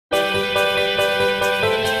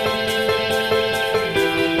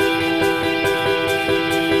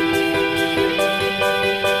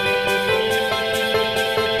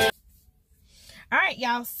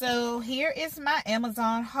y'all, so here is my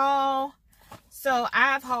Amazon haul. So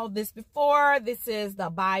I've hauled this before. This is the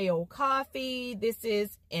bio coffee. This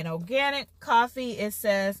is an organic coffee. It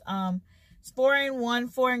says it's 4-in-1,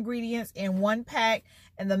 4 ingredients in 1 pack.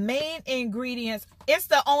 And the main ingredients, it's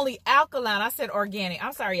the only alkaline. I said organic.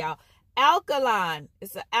 I'm sorry, y'all. Alkaline.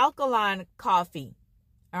 It's an alkaline coffee.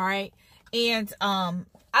 All right. And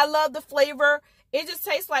I love the flavor. It just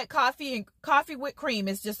tastes like coffee and coffee with cream.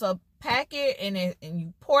 It's just a packet, and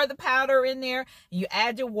you pour the powder in there, and you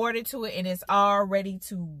add your water to it, and it's all ready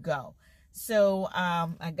to go. So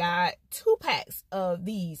I got 2 packs of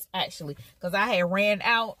these actually, because I had ran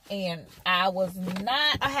out and I was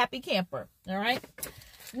not a happy camper. All right.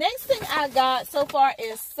 Next thing I got so far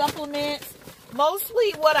is supplements.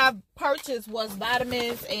 Mostly what I purchased was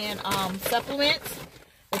vitamins and supplements,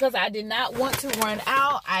 because I did not want to run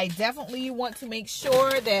out. I definitely want to make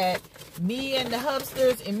sure that me and the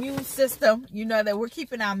hubsters' immune system, you know, that we're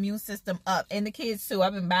keeping our immune system up. And the kids too.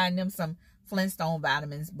 I've been buying them some Flintstone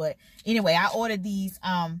vitamins. But anyway, I ordered these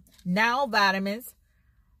Now vitamins.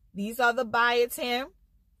 These are the biotin.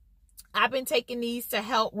 I've been taking these to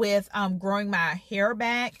help with growing my hair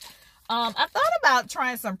back. I thought about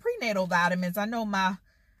trying some prenatal vitamins. I know my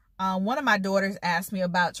one of my daughters asked me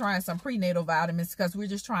about trying some prenatal vitamins, because we're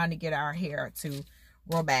just trying to get our hair to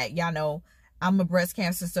grow back. Y'all know I'm a breast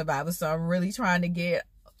cancer survivor, so I'm really trying to get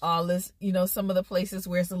all this, you know, some of the places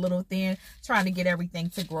where it's a little thin, trying to get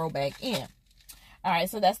everything to grow back in. All right,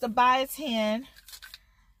 so that's the biotin.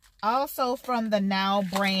 Also from the Now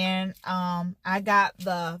brand, I got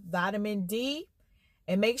the vitamin D.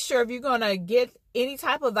 And make sure if you're going to get any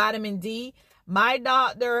type of vitamin D, my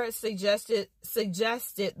doctor suggested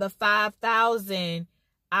the 5,000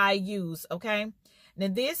 IUs, okay? Now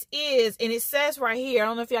this is, and it says right here, I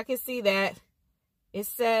don't know if y'all can see that, it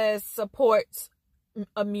says supports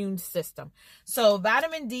immune system. So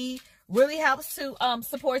vitamin D really helps to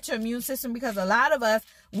support your immune system, because a lot of us,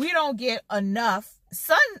 we don't get enough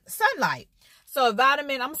sunlight. So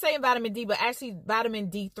vitamin, I'm saying vitamin D, but actually vitamin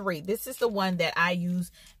D3. This is the one that I use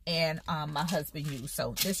and my husband used.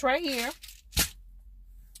 So this right here.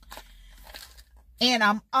 And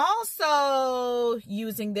I'm also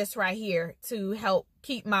using this right here to help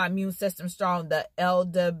keep my immune system strong, the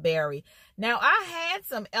elderberry. Now, I had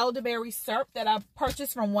some elderberry syrup that I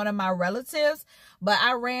purchased from one of my relatives, but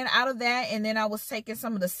I ran out of that, and then I was taking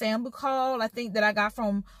some of the Sambucol, I think, that I got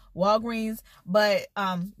from Walgreens. But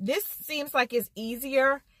this seems like it's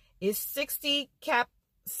easier. It's 60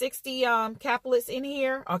 caplets in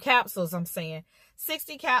here, or capsules, I'm saying.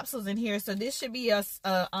 60 capsules in here, so this should be a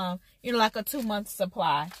you know, like a 2-month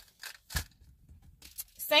supply.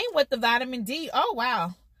 Same with the vitamin D. Oh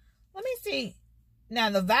wow, let me see.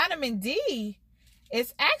 Now the vitamin D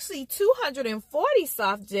is actually 240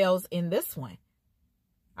 soft gels in this one.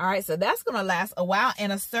 All right, so that's gonna last a while,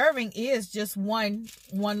 and a serving is just one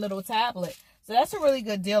little tablet, so that's a really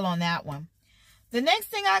good deal on that one. The next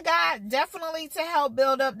thing I got, definitely to help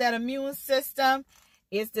build up that immune system,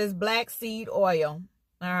 it's this black seed oil.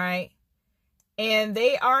 All right. And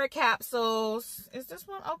they are capsules. Is this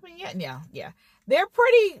one open yet? Yeah. They're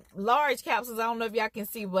pretty large capsules. I don't know if y'all can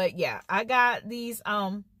see, but yeah, I got these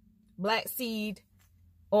black seed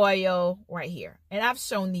oil right here. And I've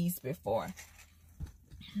shown these before.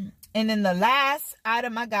 And then the last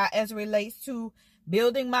item I got as it relates to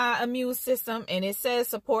building my immune system, and it says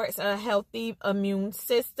supports a healthy immune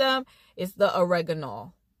system, is the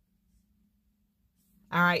Oreganol.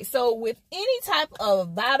 All right, so with any type of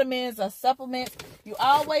vitamins or supplements, you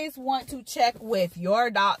always want to check with your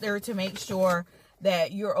doctor to make sure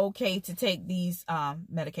that you're okay to take these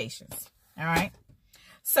medications. All right.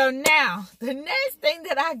 So now, the next thing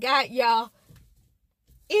that I got, y'all,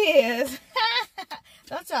 is,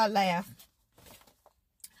 don't y'all laugh.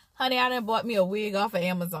 Honey, I done bought me a wig off of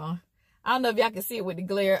Amazon. I don't know if y'all can see it with the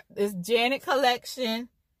glare. It's Janet Collection.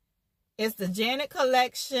 It's the Janet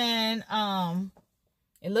Collection,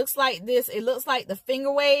 it looks like this. It looks like the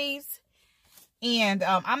finger waves. And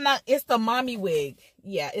it's the mommy wig.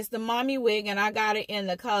 Yeah, it's the mommy wig. And I got it in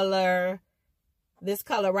the color, this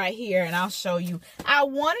color right here. And I'll show you. I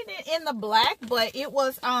wanted it in the black, but it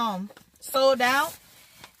was sold out.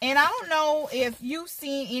 And I don't know if you've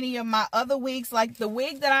seen any of my other wigs. Like the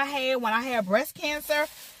wig that I had when I had breast cancer.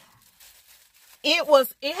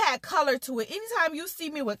 It had color to it. Anytime you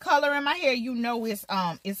see me with color in my hair, you know it's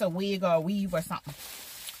a wig or a weave or something.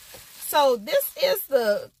 So this is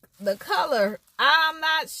the color. I'm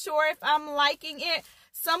not sure if I'm liking it.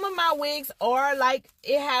 Some of my wigs are like,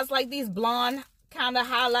 it has like these blonde kind of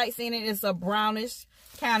highlights in it. It's a brownish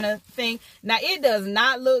kind of thing. Now it does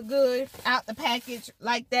not look good out the package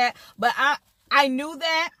like that, but I knew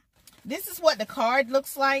that. This is what the card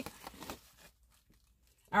looks like.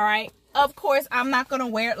 All right. Of course, I'm not going to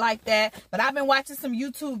wear it like that, but I've been watching some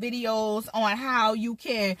YouTube videos on how you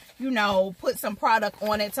can, you know, put some product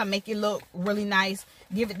on it to make it look really nice.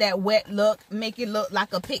 Give it that wet look, make it look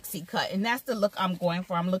like a pixie cut. And that's the look I'm going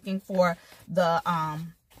for. I'm looking for the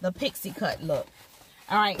pixie cut look.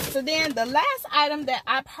 All right. So then the last item that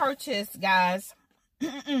I purchased, guys,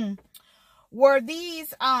 were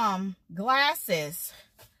these glasses.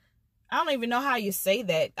 I don't even know how you say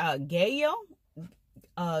that.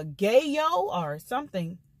 Gaoye or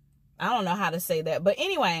something. I don't know how to say that. But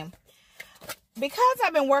anyway, because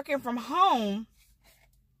I've been working from home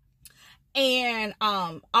and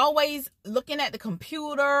always looking at the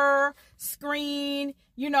computer screen,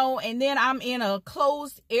 you know, and then I'm in a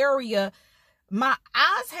closed area, my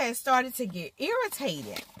eyes had started to get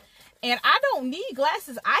irritated. And I don't need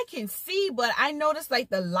glasses. I can see, but I noticed like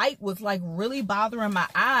the light was like really bothering my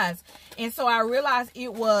eyes. And so I realized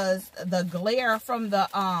it was the glare from the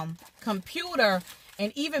computer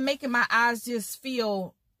and even making my eyes just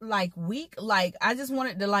feel like weak. Like I just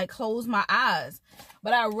wanted to like close my eyes.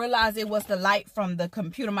 But I realized it was the light from the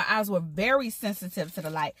computer. My eyes were very sensitive to the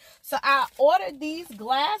light. So I ordered these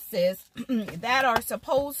glasses that are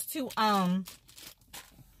supposed to,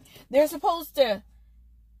 they're supposed to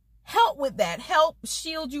help with that, help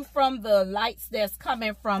shield you from the lights that's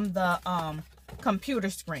coming from the computer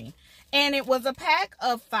screen. And it was a pack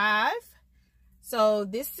of 5. So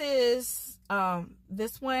this is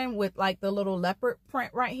this one with like the little leopard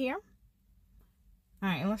print right here. All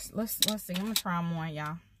right, let's see. I'm gonna try them on,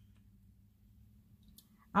 y'all.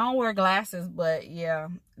 I don't wear glasses, but yeah,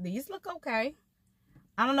 these look okay.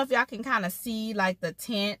 I don't know if y'all can kind of see like the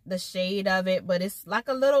tint, the shade of it, but it's like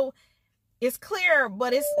a little, it's clear,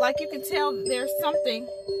 but it's like you can tell there's something.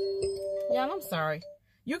 Yeah, I'm sorry.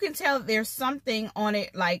 You can tell there's something on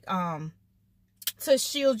it like to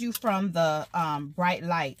shield you from the bright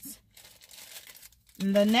lights.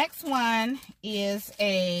 And the next one is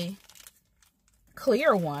a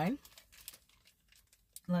clear one.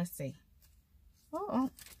 Let's see. Uh-oh.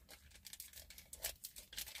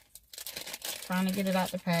 Trying to get it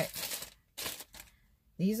out the pack.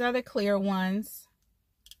 These are the clear ones.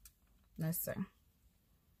 Let's see.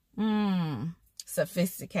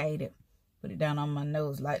 Sophisticated. Put it down on my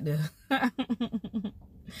nose like this.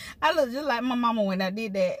 I look just like my mama when I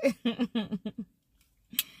did that.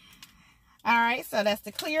 All right, so that's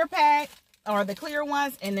the clear pack, or the clear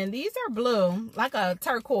ones. And then these are blue, like a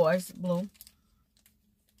turquoise blue.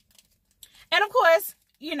 And of course,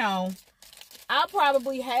 you know, I'll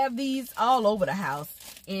probably have these all over the house.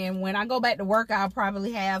 And when I go back to work, I'll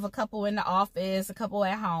probably have a couple in the office, a couple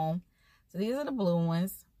at home. So these are the blue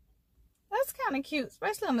ones. That's kind of cute,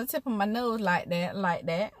 especially on the tip of my nose like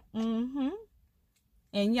that,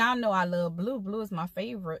 And y'all know I love blue. Blue is my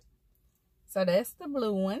favorite. So that's the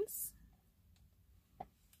blue ones.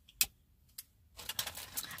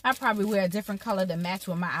 I probably wear a different color to match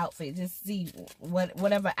with my outfit. Just see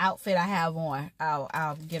whatever outfit I have on,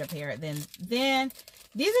 I'll get a pair. Then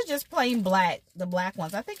these are just plain black, the black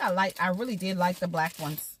ones. I really did like the black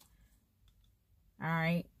ones. All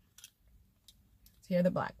right. Here are the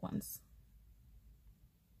black ones.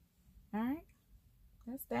 All right,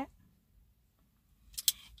 that's that.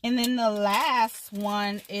 And then the last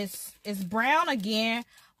one is brown again,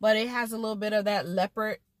 but it has a little bit of that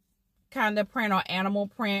leopard kind of print or animal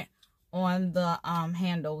print on the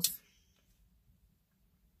handles.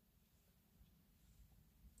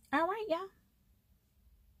 All right,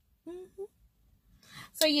 y'all.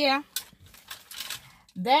 So yeah,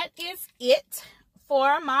 that is it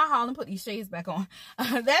for my haul. And put these shades back on.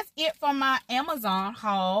 That's it for my Amazon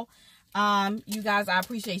haul. You guys, I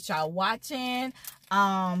appreciate y'all watching.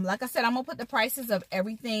 Like I said, I'm gonna put the prices of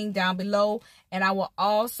everything down below, and I will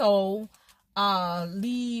also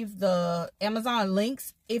leave the Amazon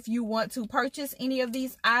links if you want to purchase any of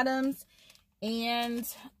these items. And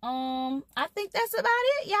I think that's about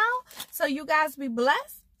it, y'all. So you guys be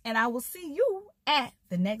blessed, and I will see you at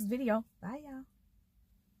the next video. Bye, y'all.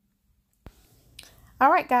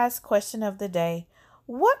 All right, guys, question of the day.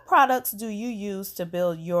 What products do you use to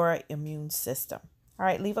build your immune system? All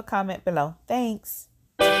right, leave a comment below. Thanks.